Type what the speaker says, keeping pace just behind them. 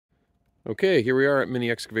Okay, here we are at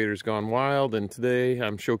Mini Excavators Gone Wild, and today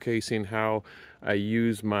I'm showcasing how I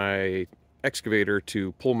use my excavator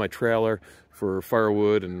to pull my trailer for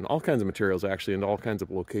firewood and all kinds of materials, actually, into all kinds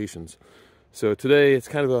of locations. So today it's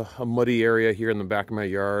kind of a muddy area here in the back of my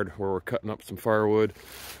yard where we're cutting up some firewood,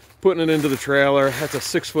 putting it into the trailer. That's a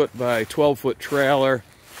 6-foot by 12-foot trailer.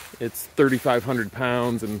 It's 3,500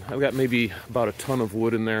 pounds, and I've got maybe about a ton of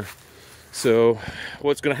wood in there. So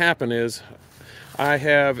what's going to happen is I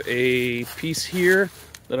have a piece here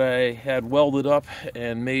that I had welded up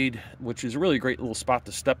and made, which is a really great little spot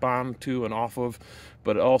to step on to and off of,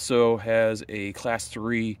 but it also has a class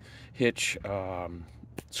 3 hitch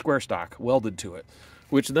square stock welded to it,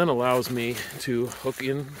 which then allows me to hook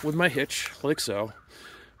in with my hitch like so,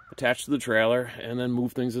 attach to the trailer, and then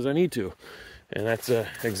move things as I need to. And that's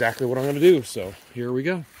exactly what I'm going to do. So here we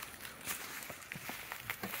go.